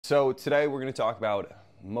So today we're going to talk about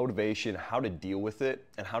motivation, how to deal with it,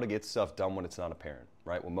 and how to get stuff done when it's not apparent,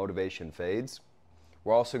 right? When motivation fades.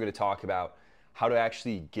 We're also going to talk about how to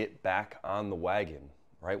actually get back on the wagon,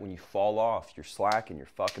 right? When you fall off, you're slacking, you're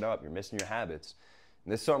fucking up, you're missing your habits.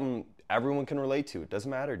 And this is something everyone can relate to. It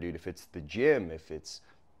doesn't matter, dude, if it's the gym, if it's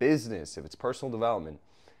business, if it's personal development.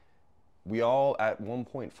 We all at one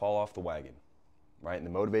point fall off the wagon, right? And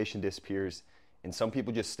the motivation disappears. And some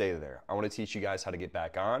people just stay there. I want to teach you guys how to get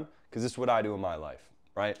back on because this is what I do in my life,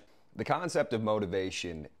 right? The concept of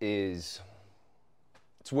motivation it's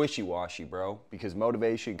wishy-washy, bro, because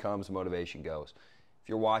motivation comes, motivation goes. If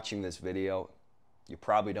you're watching this video, you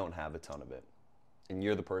probably don't have a ton of it. And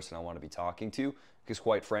you're the person I want to be talking to because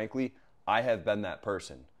quite frankly, I have been that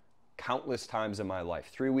person countless times in my life.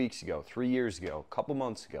 3 weeks ago, 3 years ago, a couple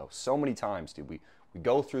months ago, so many times, dude. We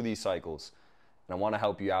go through these cycles and I want to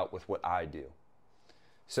help you out with what I do.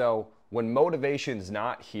 So when motivation's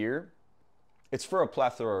not here, it's for a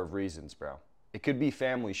plethora of reasons, bro. It could be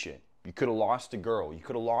family shit. You could have lost a girl. You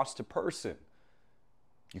could have lost a person.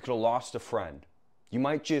 You could have lost a friend. You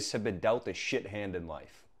might just have been dealt a shit hand in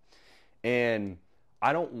life. And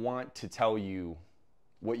I don't want to tell you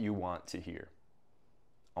what you want to hear.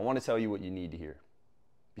 I want to tell you what you need to hear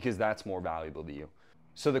because that's more valuable to you.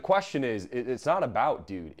 So the question is, it's not about,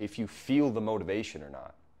 dude, if you feel the motivation or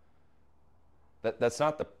not. That's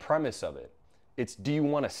not the premise of it. It's, do you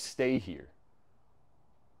want to stay here?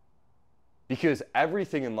 Because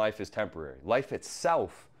everything in life is temporary. Life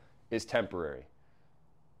itself is temporary.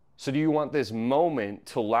 So do you want this moment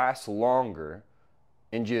to last longer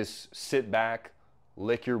and just sit back,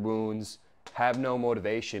 lick your wounds, have no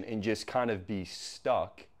motivation, and just kind of be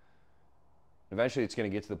stuck? Eventually it's going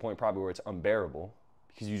to get to the point probably where it's unbearable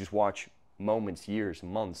because you just watch moments, years,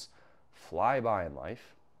 months fly by in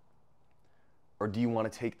life. Or do you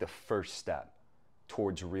want to take the first step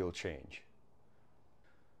towards real change?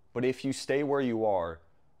 But if you stay where you are,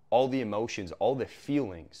 all the emotions, all the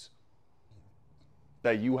feelings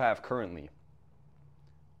that you have currently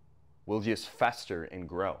will just fester and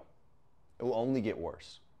grow. It will only get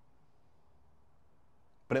worse.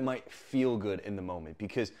 But it might feel good in the moment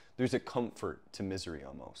because there's a comfort to misery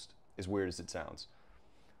almost, as weird as it sounds.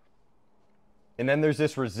 And then there's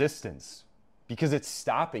this resistance. Because it's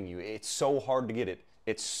stopping you. It's so hard to get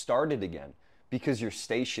it started again because you're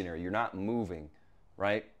stationary, you're not moving,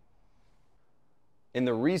 right? And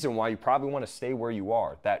the reason why you probably want to stay where you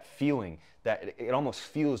are, that feeling, that it almost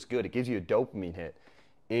feels good, it gives you a dopamine hit,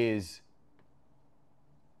 is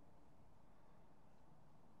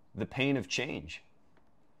the pain of change,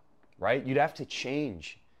 right? You'd have to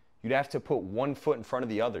change. You'd have to put one foot in front of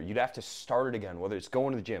the other. You'd have to start it again, whether it's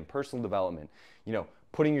going to the gym, personal development,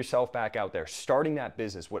 putting yourself back out there, starting that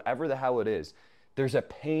business, whatever the hell it is. There's a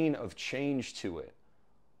pain of change to it,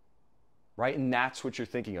 right? And that's what you're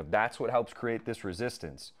thinking of. That's what helps create this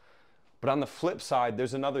resistance. But on the flip side,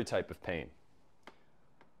 there's another type of pain.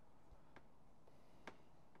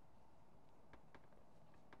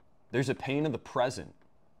 There's a pain of the present.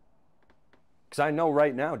 Because I know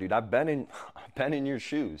right now, dude, I've been in your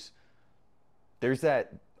shoes. There's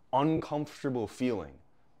that uncomfortable feeling.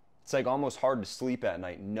 It's like almost hard to sleep at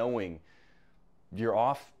night knowing you're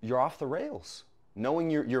off the rails.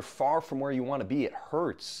 Knowing you're far from where you want to be. It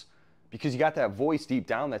hurts because you got that voice deep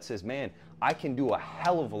down that says, man, I can do a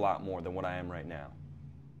hell of a lot more than what I am right now.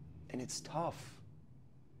 And it's tough.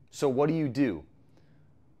 So what do you do?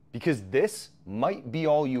 Because this might be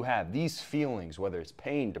all you have. These feelings, whether it's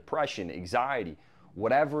pain, depression, anxiety,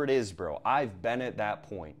 whatever it is, bro, I've been at that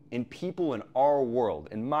point. And people in our world,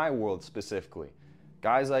 in my world specifically,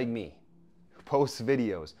 guys like me who post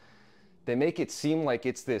videos, they make it seem like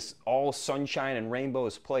it's this all sunshine and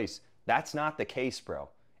rainbows place. That's not the case, bro.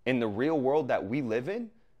 In the real world that we live in,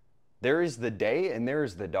 there is the day and there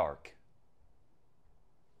is the dark.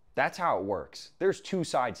 That's how it works. There's two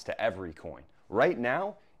sides to every coin. Right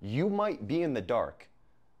now, you might be in the dark.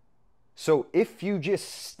 So if you just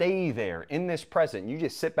stay there in this present, you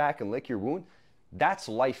just sit back and lick your wound, that's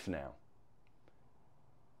life now.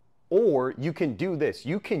 Or you can do this.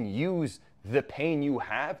 You can use the pain you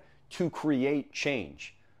have to create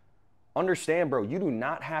change. Understand, bro, you do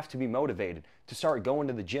not have to be motivated to start going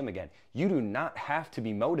to the gym again. You do not have to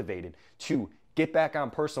be motivated to get back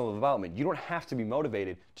on personal development. You don't have to be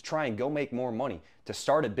motivated to try and go make more money, to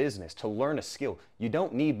start a business, to learn a skill. You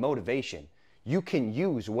don't need motivation. You can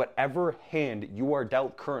use whatever hand you are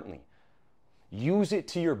dealt currently. Use it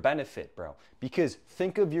to your benefit, bro. Because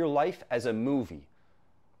think of your life as a movie.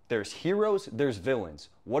 There's heroes, there's villains.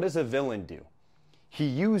 What does a villain do? He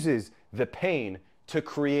uses the pain to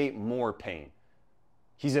create more pain.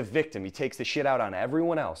 He's a victim. He takes the shit out on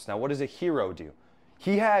everyone else. Now, what does a hero do?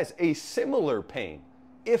 He has a similar pain,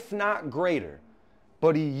 if not greater,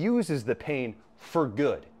 but he uses the pain for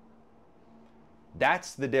good.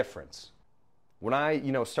 That's the difference. When I,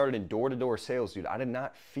 started in door-to-door sales, dude, I did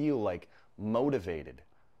not feel like motivated.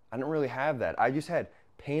 I didn't really have that. I just had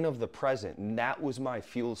pain of the present, and that was my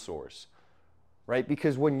fuel source, right?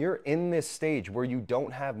 Because when you're in this stage where you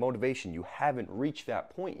don't have motivation, you haven't reached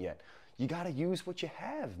that point yet, you got to use what you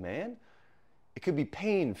have, man. It could be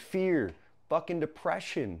pain, fear, fucking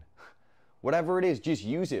depression, whatever it is, just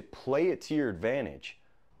use it. Play it to your advantage.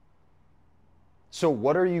 So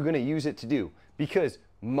what are you going to use it to do? Because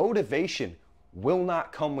motivation will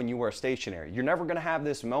not come when you are stationary. You're never going to have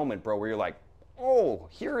this moment, bro, where you're like, oh,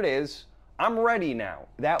 here it is. I'm ready now.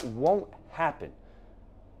 That won't happen.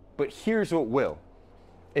 But here's what will.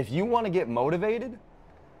 If you want to get motivated,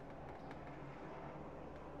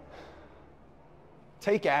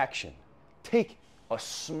 take action. Take a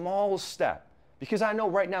small step. Because I know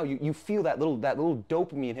right now you feel that little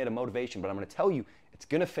dopamine hit of motivation, but I'm going to tell you, it's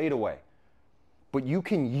going to fade away. But you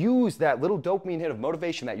can use that little dopamine hit of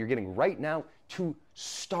motivation that you're getting right now to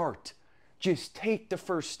start. Just take the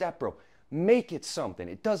first step, bro. Make it something.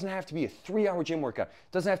 It doesn't have to be a 3-hour gym workout.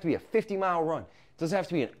 It doesn't have to be a 50-mile run. It doesn't have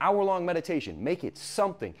to be an hour-long meditation. Make it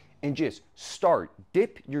something and just start.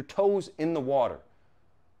 Dip your toes in the water.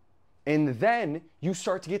 And then you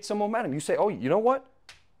start to get some momentum. You say, oh, you know what?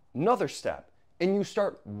 Another step. And you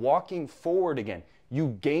start walking forward again.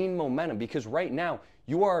 You gain momentum because right now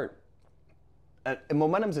you are,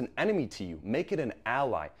 momentum's an enemy to you. Make it an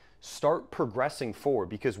ally. Start progressing forward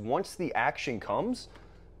because once the action comes,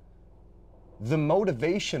 the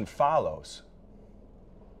motivation follows.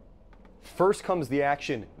 First comes the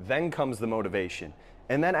action, then comes the motivation.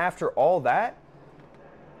 And then after all that,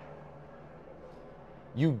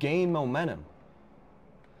 you gain momentum.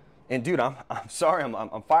 And dude, I'm sorry,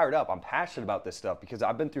 I'm fired up. I'm passionate about this stuff because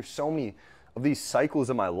I've been through so many of these cycles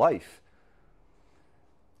in my life.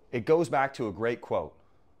 It goes back to a great quote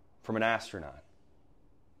from an astronaut.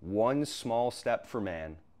 One small step for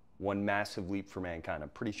man, one massive leap for mankind. I'm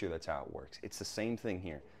pretty sure that's how it works. It's the same thing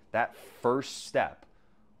here. That first step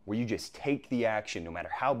where you just take the action, no matter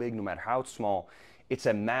how big, no matter how small, it's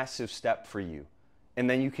a massive step for you. And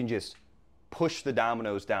then you can just push the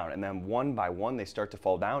dominoes down. And then one by one, they start to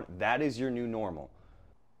fall down. That is your new normal.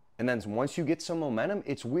 And then once you get some momentum,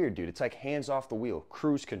 it's weird, dude. It's like hands off the wheel,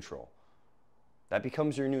 cruise control. That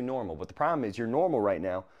becomes your new normal. But the problem is your normal right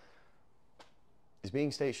now is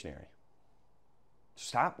being stationary.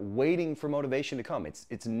 Stop waiting for motivation to come.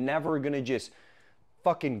 It's never going to just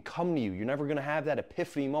fucking come to you. You're never going to have that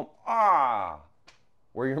epiphany moment,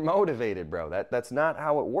 where you're motivated, bro. That's not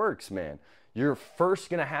how it works, man. You're first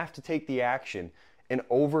going to have to take the action and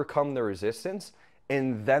overcome the resistance,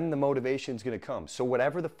 and then the motivation's going to come. So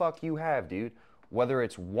whatever the fuck you have, dude, whether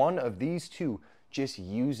it's one of these two, just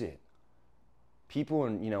use it. People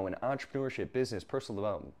in entrepreneurship, business, personal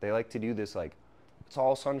development, they like to do this like, it's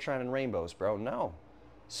all sunshine and rainbows, bro. No.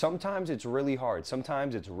 Sometimes it's really hard.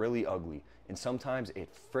 Sometimes it's really ugly. And sometimes it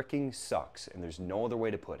freaking sucks. And there's no other way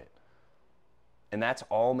to put it. And that's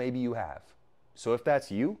all maybe you have. So if that's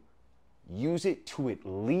you, use it to at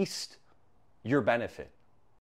least your benefit.